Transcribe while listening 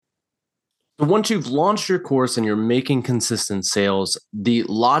So once you've launched your course and you're making consistent sales, the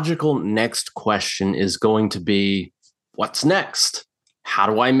logical next question is going to be, what's next? How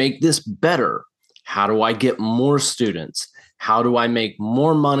do I make this better? How do I get more students? How do I make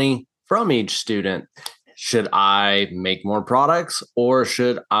more money from each student? Should I make more products or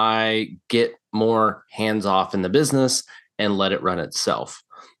should I get more hands off in the business and let it run itself?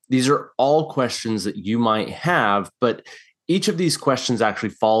 These are all questions that you might have, but each of these questions actually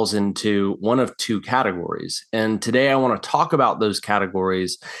falls into one of two categories. And today I want to talk about those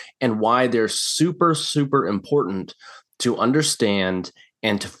categories and why they're super, super important to understand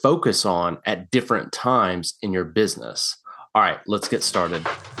and to focus on at different times in your business. All right, let's get started.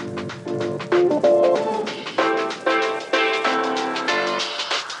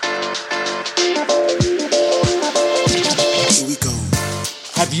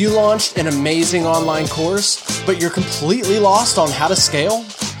 Have you launched an amazing online course, but you're completely lost on how to scale?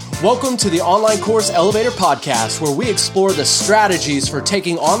 Welcome to the Online Course Elevator Podcast, where we explore the strategies for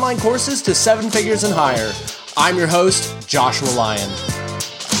taking online courses to 7 figures and higher. I'm your host, Joshua Lyon.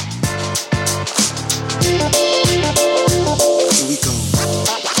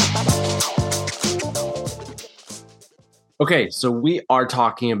 Okay, so we are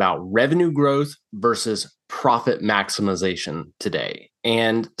talking about revenue growth versus profit maximization today.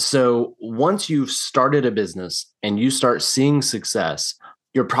 And so once you've started a business and you start seeing success,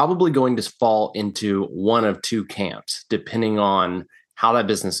 you're probably going to fall into one of two camps, depending on how that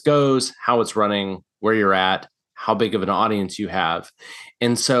business goes, how it's running, where you're at, how big of an audience you have.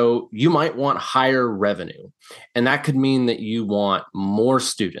 And so you might want higher revenue. And that could mean that you want more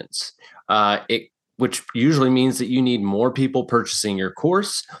students, which usually means that you need more people purchasing your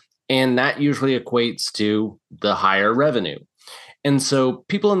course. And that usually equates to the higher revenue. And so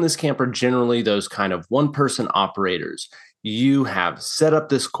people in this camp are generally those kind of one-person operators. You have set up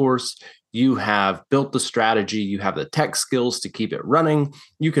this course, you have built the strategy, you have the tech skills to keep it running.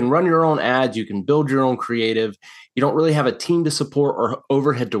 You can run your own ads, you can build your own creative. You don't really have a team to support or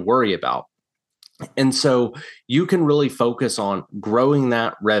overhead to worry about. And so you can really focus on growing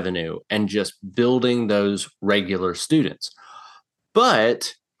that revenue and just building those regular students.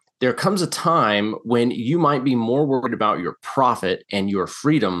 But there comes a time when you might be more worried about your profit and your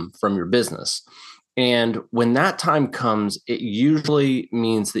freedom from your business. And when that time comes, it usually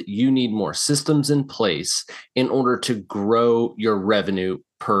means that you need more systems in place in order to grow your revenue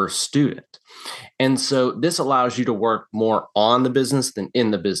per student. And so this allows you to work more on the business than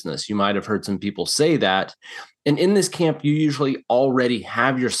in the business. You might have heard some people say that. And in this camp, you usually already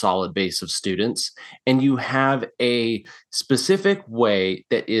have your solid base of students, and you have a specific way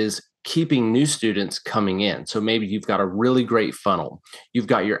that is keeping new students coming in. So maybe you've got a really great funnel. You've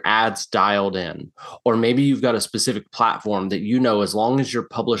got your ads dialed in, or maybe you've got a specific platform that you know, as long as you're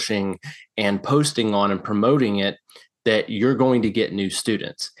publishing and posting on and promoting it, that you're going to get new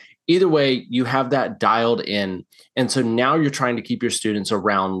students. Either way, you have that dialed in. And so now you're trying to keep your students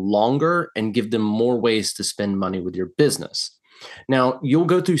around longer and give them more ways to spend money with your business. Now, you'll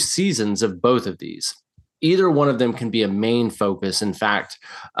go through seasons of both of these. Either one of them can be a main focus. In fact,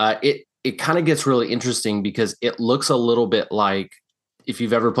 it kind of gets really interesting because it looks a little bit like if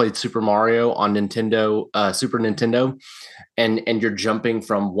you've ever played Super Mario on Nintendo, Super Nintendo, and you're jumping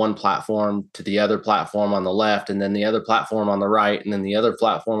from one platform to the other platform on the left, and then the other platform on the right, and then the other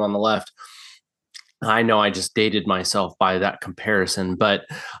platform on the left. I know I just dated myself by that comparison, but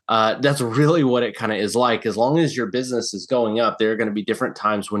that's really what it kind of is like. As long as your business is going up, there are going to be different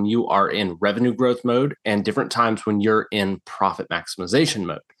times when you are in revenue growth mode and different times when you're in profit maximization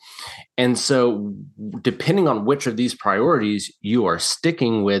mode. And so depending on which of these priorities you are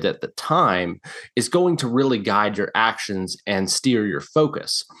sticking with at the time is going to really guide your actions and steer your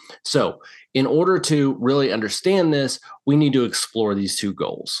focus. So in order to really understand this, we need to explore these two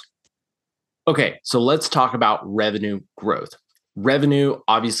goals. Okay, so let's talk about revenue growth. Revenue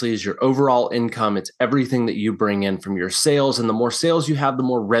obviously is your overall income. It's everything that you bring in from your sales. And the more sales you have, the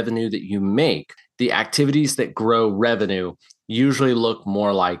more revenue that you make. The activities that grow revenue usually look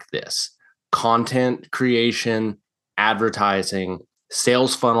more like this: content creation, advertising,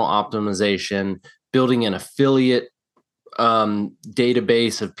 sales funnel optimization, building an affiliate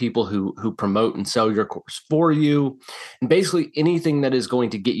database of people who promote and sell your course for you, and basically anything that is going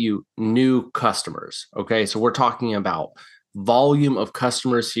to get you new customers. Okay, so we're talking about volume of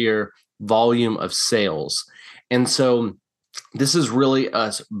customers here, volume of sales. And so this is really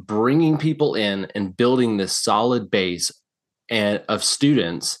us bringing people in and building this solid base of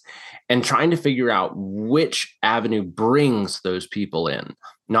students and trying to figure out which avenue brings those people in.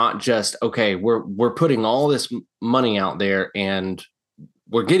 Not just, okay, we're putting all this money out there and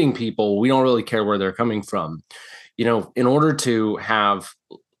we're getting people. We don't really care where they're coming from. In order to have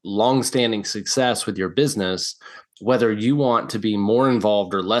long-standing success with your business, whether you want to be more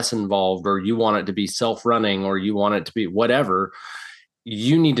involved or less involved, or you want it to be self-running, or you want it to be whatever,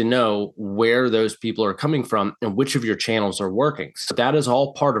 you need to know where those people are coming from and which of your channels are working. So that is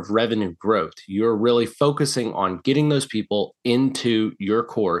all part of revenue growth. You're really focusing on getting those people into your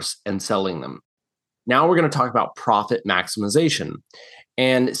course and selling them. Now we're going to talk about profit maximization.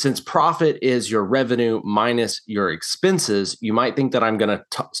 And since profit is your revenue minus your expenses, you might think that I'm going to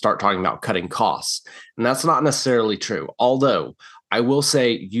start talking about cutting costs. And that's not necessarily true. Although I will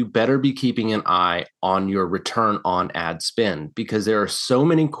say you better be keeping an eye on your return on ad spend, because there are so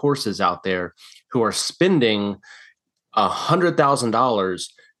many courses out there who are spending $100,000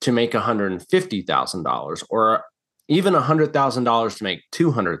 to make $150,000, or even $100,000 to make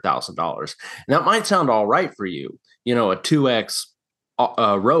 $200,000. And that might sound all right for you. A 2x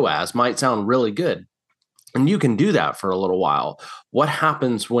ROAS might sound really good. And you can do that for a little while. What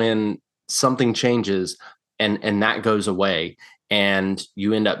happens when something changes and that goes away, and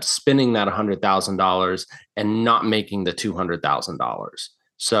you end up spending that $100,000 and not making the $200,000?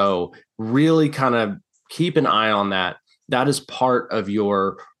 So really kind of keep an eye on that. That is part of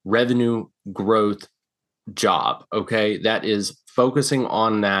your revenue growth job. Okay. That is focusing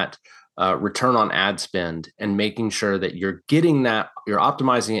on that return on ad spend and making sure that you're getting that, you're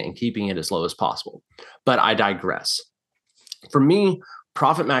optimizing it and keeping it as low as possible. But I digress. For me,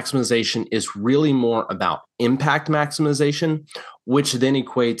 profit maximization is really more about impact maximization, which then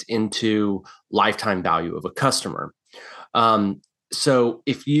equates into lifetime value of a customer. So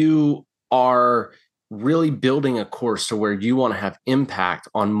if you are really building a course to where you want to have impact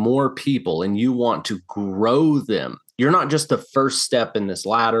on more people and you want to grow them, you're not just the first step in this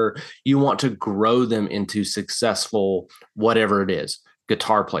ladder. You want to grow them into successful, whatever it is,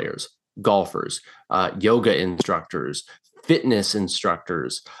 guitar players, golfers, yoga instructors, fitness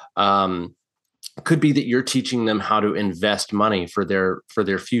instructors. Could be that you're teaching them how to invest money for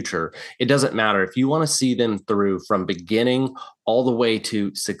their future. It doesn't matter. If you want to see them through from beginning all the way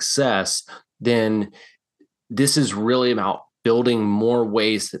to success, then this is really about building more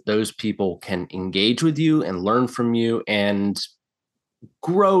ways that those people can engage with you and learn from you and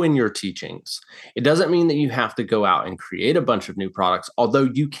grow in your teachings. It doesn't mean that you have to go out and create a bunch of new products, although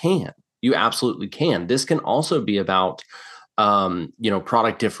you absolutely can. This can also be about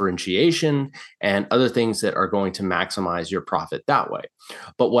product differentiation and other things that are going to maximize your profit that way.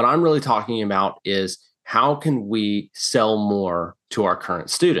 But what I'm really talking about is how can we sell more to our current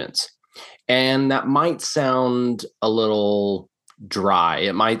students? And that might sound a little dry.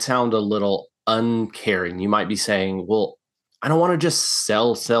 It might sound a little uncaring. You might be saying, well, I don't want to just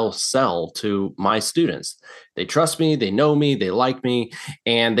sell to my students. They trust me, they know me, they like me,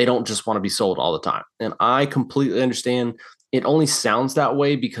 and they don't just want to be sold all the time. And I completely understand. It only sounds that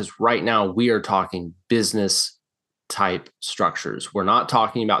way because right now we are talking business type structures. We're not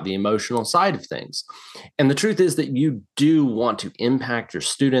talking about the emotional side of things. And the truth is that you do want to impact your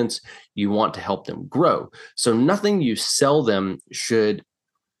students. You want to help them grow. So nothing you sell them should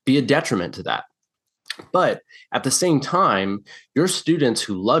be a detriment to that. But at the same time, your students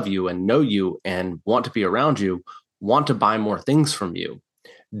who love you and know you and want to be around you want to buy more things from you.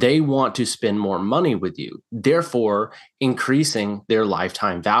 They want to spend more money with you, therefore increasing their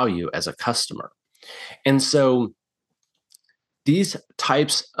lifetime value as a customer. And so these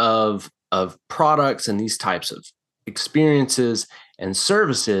types of products and these types of experiences and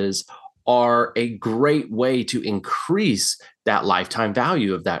services are a great way to increase that lifetime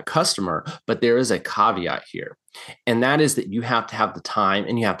value of that customer. But there is a caveat here, and that is that you have to have the time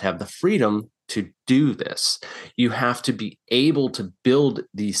and you have to have the freedom to do this. You have to be able to build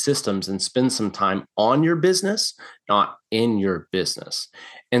these systems and spend some time on your business, not in your business.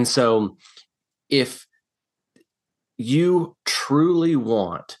 And so if you truly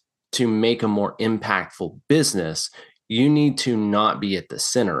want to make a more impactful business, you need to not be at the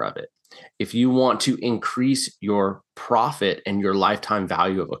center of it. If you want to increase your profit and your lifetime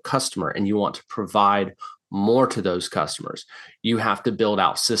value of a customer, and you want to provide more to those customers, you have to build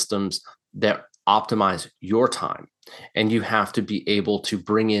out systems that optimize your time. And you have to be able to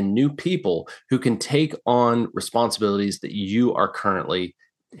bring in new people who can take on responsibilities that you are currently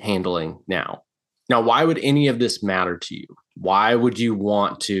handling now. Now, why would any of this matter to you? Why would you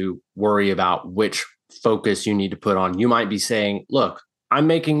want to worry about which focus you need to put on? You might be saying, look, I'm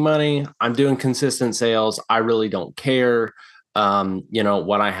making money. I'm doing consistent sales. I really don't care,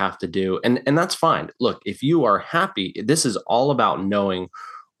 what I have to do. And that's fine. Look, if you are happy, this is all about knowing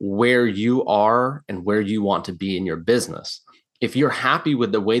where you are and where you want to be in your business. If you're happy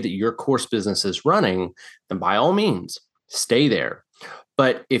with the way that your course business is running, then by all means, stay there.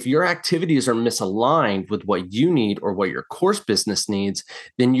 But if your activities are misaligned with what you need or what your course business needs,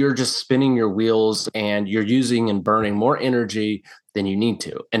 then you're just spinning your wheels and you're using and burning more energy than you need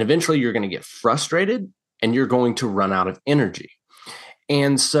to. And eventually you're going to get frustrated and you're going to run out of energy.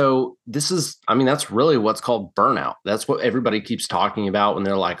 And so that's really what's called burnout. That's what everybody keeps talking about when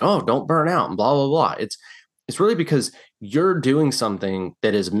they're like, oh, don't burn out and blah, blah, blah. It's really because you're doing something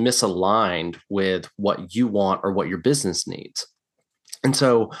that is misaligned with what you want or what your business needs. And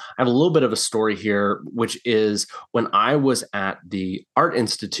so I have a little bit of a story here, which is when I was at the Art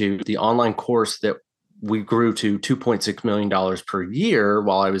Institute, the online course that we grew to $2.6 million per year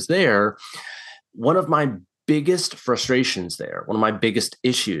while I was there. One of my biggest frustrations there, one of my biggest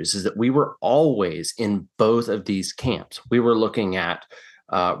issues is that we were always in both of these camps. We were looking at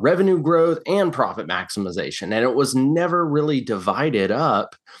revenue growth and profit maximization, and it was never really divided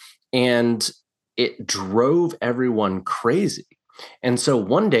up, and it drove everyone crazy. And so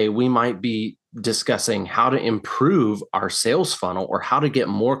one day we might be discussing how to improve our sales funnel or how to get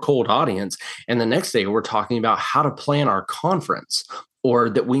more cold audience. And the next day we're talking about how to plan our conference,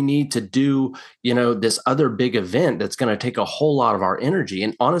 or that we need to do, this other big event that's going to take a whole lot of our energy.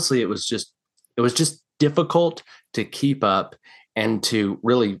 And honestly, it was just difficult to keep up and to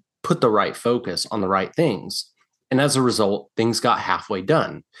really put the right focus on the right things. And as a result, things got halfway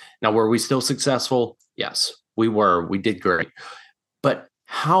done. Now, were we still successful? Yes, we were. We did great. But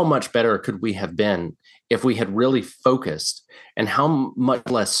how much better could we have been if we had really focused, and how much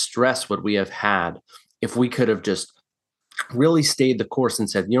less stress would we have had if we could have just really stayed the course and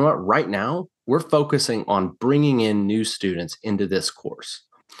said, you know what, right now we're focusing on bringing in new students into this course.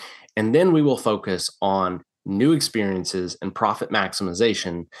 And then we will focus on new experiences and profit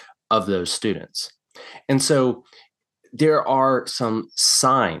maximization of those students. And so there are some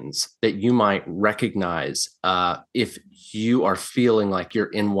signs that you might recognize if you are feeling like you're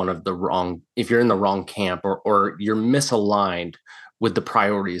in if you're in the wrong camp, or you're misaligned with the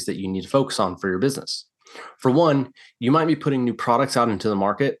priorities that you need to focus on for your business. For one, you might be putting new products out into the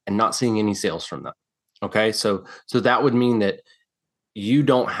market and not seeing any sales from them. Okay. So that would mean that you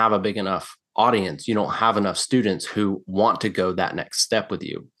don't have a big enough audience. You don't have enough students who want to go that next step with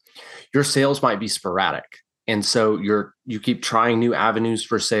you. Your sales might be sporadic. And so you keep trying new avenues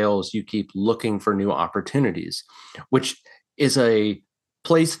for sales. You keep looking for new opportunities, which is a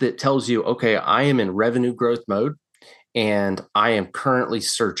place that tells you, okay, I am in revenue growth mode and I am currently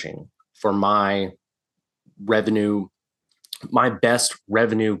searching for my best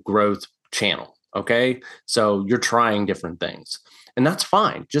revenue growth channel. Okay. So you're trying different things, and that's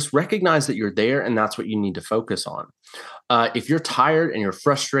fine. Just recognize that you're there and that's what you need to focus on. If you're tired and you're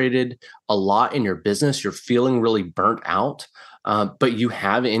frustrated a lot in your business, you're feeling really burnt out, but you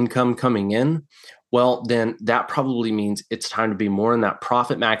have income coming in, well, then that probably means it's time to be more in that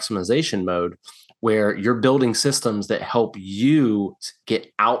profit maximization mode where you're building systems that help you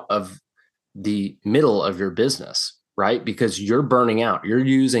get out of the middle of your business, right? Because you're burning out, you're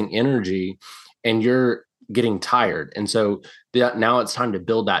using energy and you're getting tired. And so now it's time to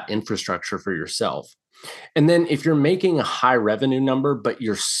build that infrastructure for yourself. And then if you're making a high revenue number, but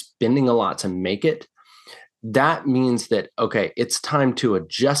you're spending a lot to make it, that means that, okay, it's time to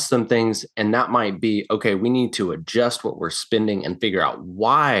adjust some things. And that might be, okay, we need to adjust what we're spending and figure out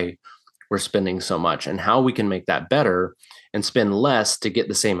why we're spending so much and how we can make that better and spend less to get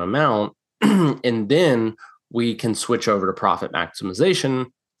the same amount. And then we can switch over to profit maximization.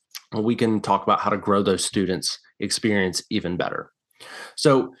 And we can talk about how to grow those students' experience even better.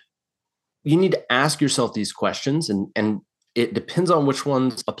 So you need to ask yourself these questions, and it depends on which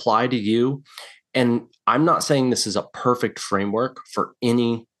ones apply to you. And I'm not saying this is a perfect framework for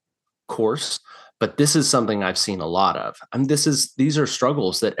any course, but this is something I've seen a lot of. These are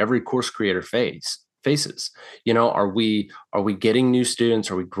struggles that every course creator faces. Are we getting new students?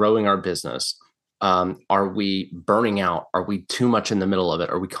 Are we growing our business? Are we burning out? Are we too much in the middle of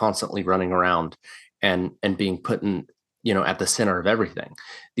it? Are we constantly running around and being put in, at the center of everything?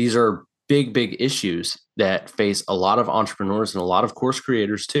 These are big issues that face a lot of entrepreneurs and a lot of course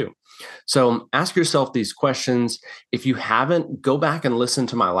creators too. So ask yourself these questions. If you haven't, go back and listen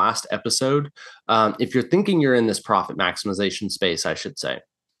to my last episode. If you're thinking you're in this profit maximization space, I should say,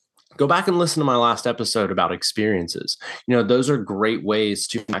 go back and listen to my last episode about experiences. Those are great ways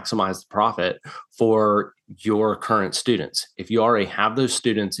to maximize the profit for your current students. If you already have those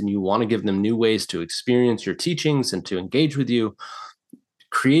students and you want to give them new ways to experience your teachings and to engage with you,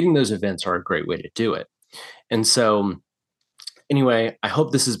 creating those events are a great way to do it. And so anyway, I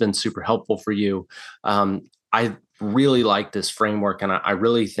hope this has been super helpful for you. I really like this framework. And I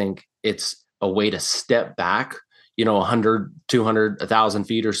really think it's a way to step back, 100, 200, 1,000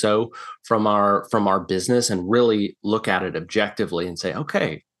 feet or so from our business and really look at it objectively and say,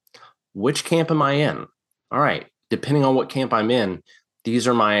 okay, which camp am I in? All right, depending on what camp I'm in, these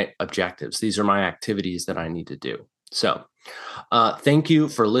are my objectives. These are my activities that I need to do. So thank you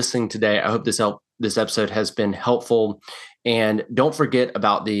for listening today. I hope this episode has been helpful. And don't forget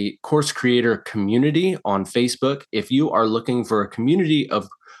about the Course Creator community on Facebook. If you are looking for a community of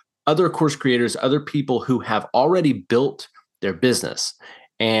other course creators, other people who have already built their business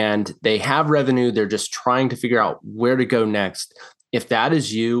and they have revenue, they're just trying to figure out where to go next. If that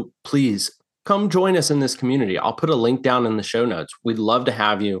is you, please come join us in this community. I'll put a link down in the show notes. We'd love to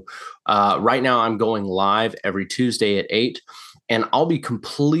have you. Right now, I'm going live every Tuesday at 8, and I'll be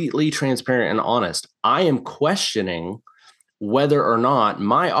completely transparent and honest. I am questioning whether or not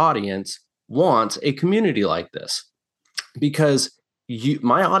my audience wants a community like this, because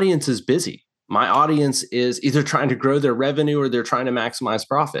my audience is busy. My audience is either trying to grow their revenue or they're trying to maximize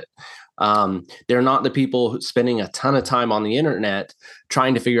profit. They're not the people spending a ton of time on the internet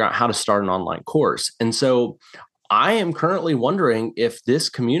trying to figure out how to start an online course. And so I am currently wondering if this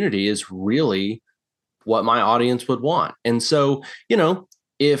community is really what my audience would want. And so,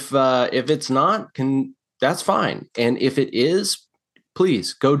 if it's not, that's fine. And if it is,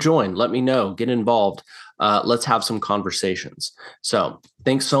 please go join. Let me know. Get involved. Let's have some conversations. So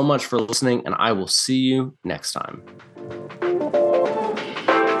thanks so much for listening, and I will see you next time.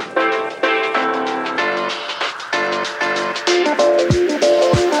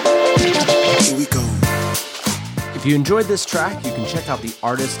 Here we go. If you enjoyed this track, you can check out the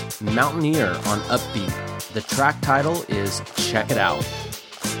artist Mountaineer on Upbeat. The track title is Check It Out.